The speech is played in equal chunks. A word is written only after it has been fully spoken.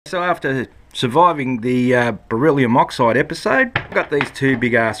So after surviving the beryllium oxide episode, I've got these two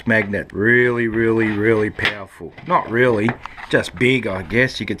big ass magnets. Really powerful. Not really, just big, I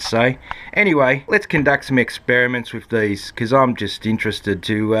guess you could say. Anyway, let's conduct some experiments with these, because I'm just interested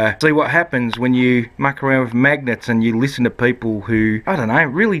to see what happens when you muck around with magnets and you listen to people who, I don't know,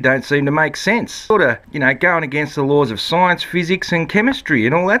 really don't seem to make sense. Sort of, you know, going against the laws of science, physics and chemistry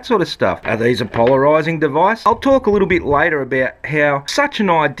and all that sort of stuff. Are these a polarizing device? I'll talk a little bit later about how such an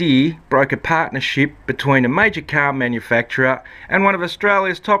idea broke a partnership between a major car manufacturer and one of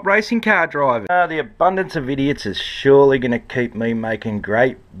Australia's top racing car drivers. The abundance of idiots is surely going to keep me making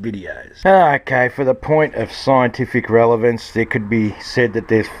great videos. Okay, for the point of scientific relevance, there could be said that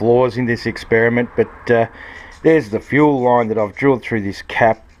there's flaws in this experiment, but there's the fuel line that I've drilled through this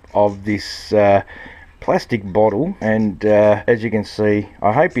cap of this plastic bottle, and as you can see,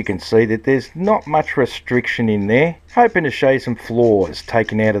 I hope you can see that there's not much restriction in there. Hoping to show you some flaws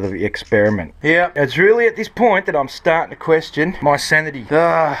taken out of the experiment. Yeah, it's really at this point that I'm starting to question my sanity.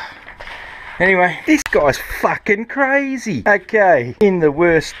 Anyway, this guy's fucking crazy. Okay, in the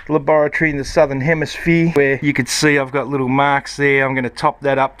worst laboratory in the southern hemisphere, where you could see I've got little marks there, I'm going to top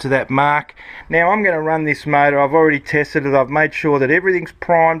that up to that mark. Now I'm going to run this motor. I've already tested it. I've made sure that everything's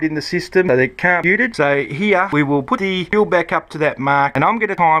primed in the system so that it can't be muted. So here we will put the fuel back up to that mark, and I'm going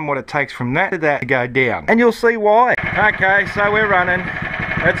to time what it takes from that to that to go down, and you'll see why. Okay, so we're running.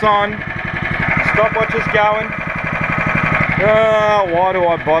 It's on. Stopwatch is going. Why do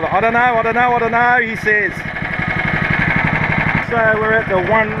I bother? I don't know, he says. So we're at the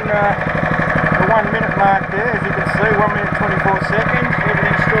one minute mark there, as you can see, 1 minute 24 seconds.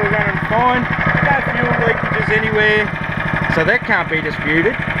 Everything's still running fine. No fuel leakages anywhere, so that can't be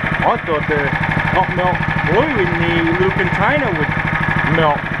disputed. I thought the hot melt glue in the little container would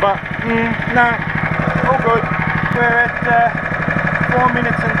melt, but no, all good. We're at 4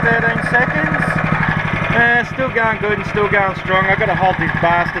 minutes and 13 seconds. Still going good and still going strong. I've got to hold this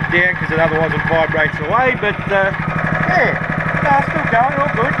bastard down because it otherwise it vibrates away, but yeah, no, still going, all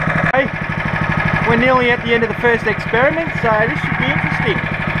good. Hey, we're nearly at the end of the first experiment, so this should be interesting.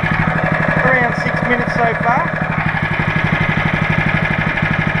 Around 6 minutes so far.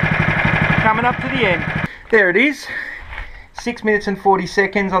 Coming up to the end. There it is. 6 minutes and 40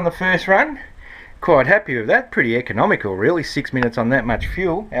 seconds on the first run. Quite happy with that. Pretty economical really, 6 minutes on that much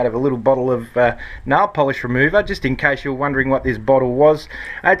fuel out of a little bottle of nail polish remover. Just in case you're wondering what this bottle was,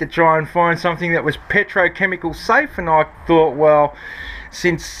 I had to try and find something that was petrochemical safe, and I thought, well,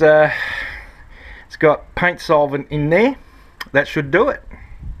 since it's got paint solvent in there, that should do it.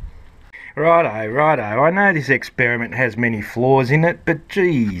 Righto, I know this experiment has many flaws in it, but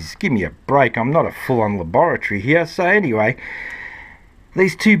geez, give me a break. I'm not a full-on laboratory here. So anyway,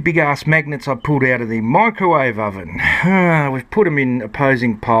 these two big ass magnets I pulled out of the microwave oven. We've put them in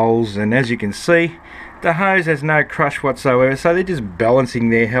opposing poles, and as you can see, the hose has no crush whatsoever, so they're just balancing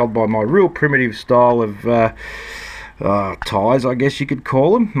there, held by my real primitive style of ties, I guess you could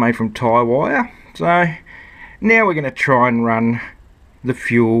call them, made from tie wire. So now we're going to try and run the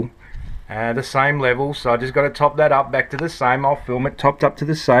fuel the same level, so I just got to top that up back to the same. I'll film it topped up to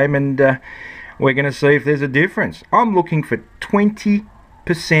the same, and we're going to see if there's a difference. I'm looking for 20%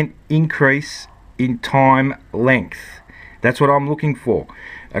 increase in time length. That's what I'm looking for,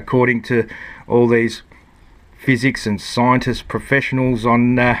 according to all these physics and scientist professionals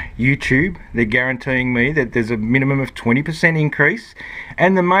on YouTube. They're guaranteeing me that there's a minimum of 20% increase,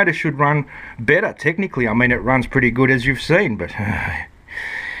 and the motor should run better technically. I mean, it runs pretty good as you've seen, but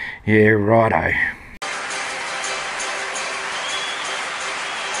yeah, righto.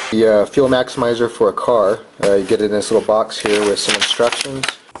 The fuel maximizer for a car, you get it in this little box here with some instructions.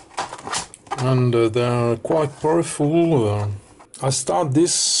 And they're quite powerful. I started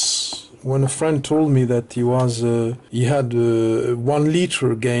this when a friend told me that he had 1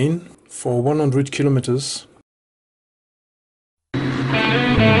 liter gain for 100 kilometers.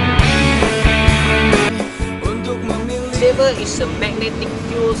 Saver is a magnetic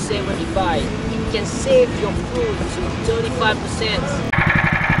fuel saver device. It can save your fuel to 35%.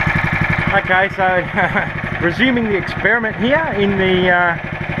 Okay, so resuming the experiment here in the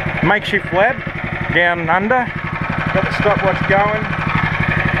makeshift lab down under. Got the stopwatch going.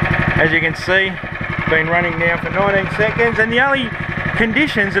 As you can see, been running now for 19 seconds, and the only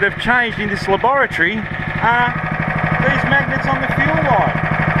conditions that have changed in this laboratory are these magnets on the fuel line.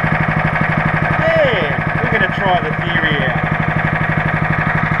 Yeah, we're going to try the theory out.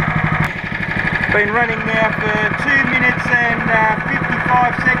 Been running now for 2 minutes and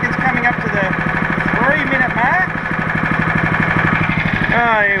 55 seconds, coming up to the 3-minute mark.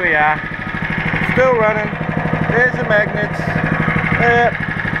 Oh, here we are. Still running. There's the magnets.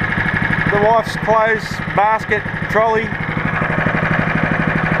 the wife's clothes basket trolley.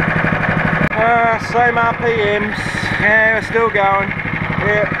 Same RPMs. Yeah, we're still going.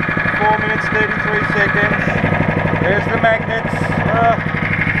 Yep, 4 minutes 33 seconds. There's the magnets.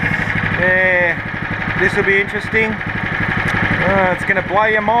 Yeah, this will be interesting. It's going to blow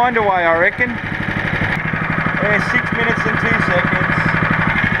your mind away, I reckon. Yeah, 6 minutes and 2 seconds.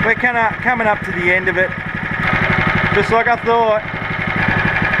 We're coming up to the end of it. Just like I thought.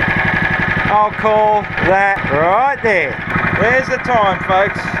 I'll call that right there. There's the time,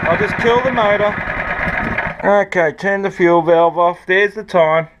 folks. I'll just kill the motor. Okay, turn the fuel valve off. There's the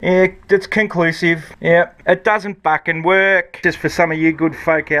time. Yeah, it's conclusive. Yep, it doesn't fucking work. Just for some of you good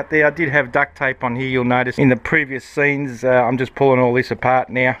folk out there, I did have duct tape on here. You'll notice in the previous scenes, I'm just pulling all this apart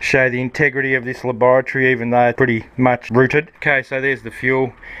now. Show the integrity of this laboratory, even though it's pretty much rooted. Okay, so there's the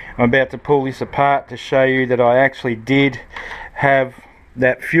fuel. I'm about to pull this apart to show you that I actually did have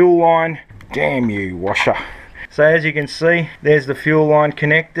that fuel line. Damn you, washer. So as you can see, there's the fuel line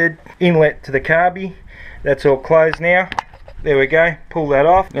connected, inlet to the carby. That's all closed now. There we go, pull that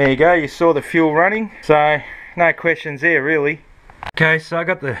off. There you go, you saw the fuel running. So no questions there really. Okay, so I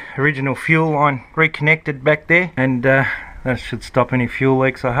got the original fuel line reconnected back there, and that should stop any fuel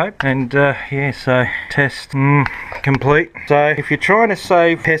leaks, I hope. And yeah, so test complete. So if you're trying to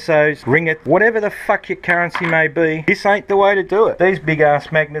save pesos, ringgit, whatever the fuck your currency may be, this ain't the way to do it. These big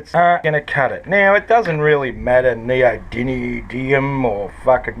ass magnets aren't gonna cut it. Now it doesn't really matter neodymium or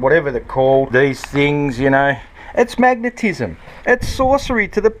fucking whatever they're called, these things, you know. It's magnetism. It's sorcery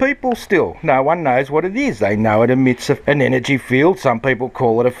to the people still. No one knows what it is. They know it emits an energy field. Some people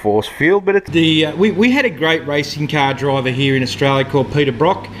call it a force field, but it's... We had a great racing car driver here in Australia called Peter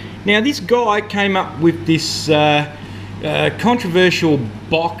Brock. Now this guy came up with this controversial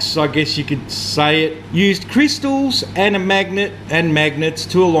box, I guess you could say it. Used crystals and a magnet and magnets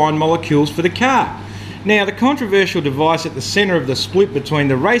to align molecules for the car. Now the controversial device at the centre of the split between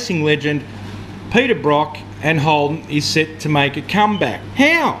the racing legend Peter Brock and Holden is set to make a comeback.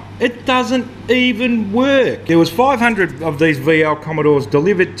 How? It doesn't even work. There was 500 of these VL Commodores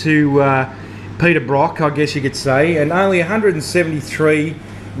delivered to Peter Brock, I guess you could say, and only 173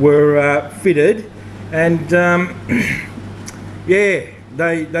 were fitted, and yeah,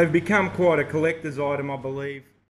 they've become quite a collector's item, I believe.